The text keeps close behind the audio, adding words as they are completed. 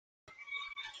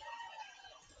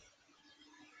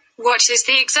What is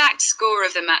the exact score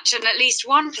of the match and at least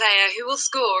one player who will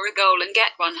score a goal and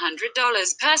get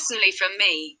 $100 personally from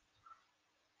me?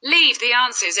 Leave the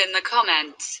answers in the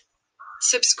comments.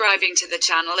 Subscribing to the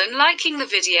channel and liking the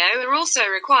video are also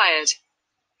required.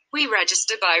 We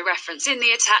register by reference in the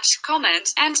attached comment.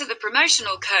 Enter the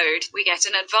promotional code. We get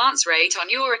an advance rate on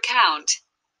your account.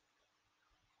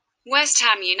 West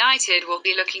Ham United will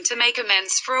be looking to make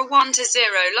amends for a 1-0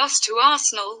 loss to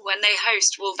Arsenal when they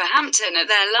host Wolverhampton at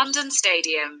their London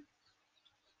stadium.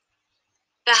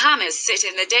 The Hammers sit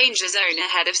in the danger zone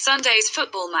ahead of Sunday's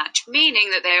football match,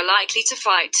 meaning that they are likely to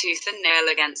fight tooth and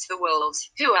nail against the Wolves,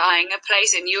 who are eyeing a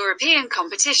place in European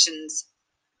competitions.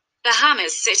 The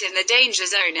Hammers sit in the danger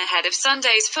zone ahead of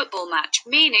Sunday's football match,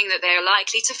 meaning that they are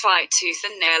likely to fight tooth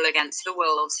and nail against the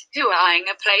Wolves, who are eyeing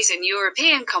a place in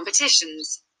European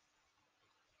competitions.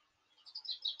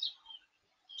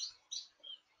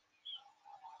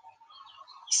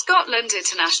 Scotland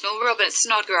international Robert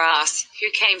Snodgrass, who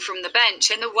came from the bench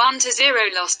in the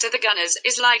 1-0 loss to the Gunners,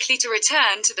 is likely to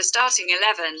return to the starting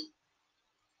 11.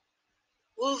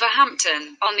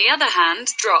 Wolverhampton, on the other hand,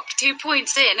 dropped 2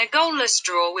 points in a goalless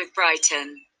draw with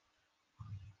Brighton.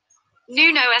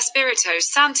 Nuno Espirito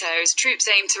Santo's troops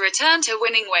aim to return to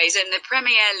winning ways in the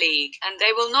Premier League, and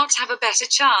they will not have a better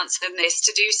chance than this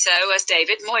to do so, as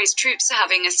David Moyes' troops are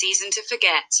having a season to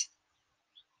forget.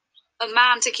 A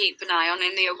man to keep an eye on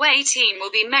in the away team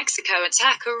will be Mexico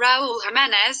attacker Raúl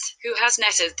Jiménez, who has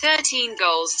netted 13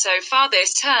 goals so far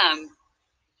this term.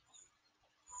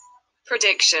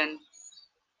 Prediction: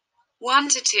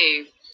 1-2.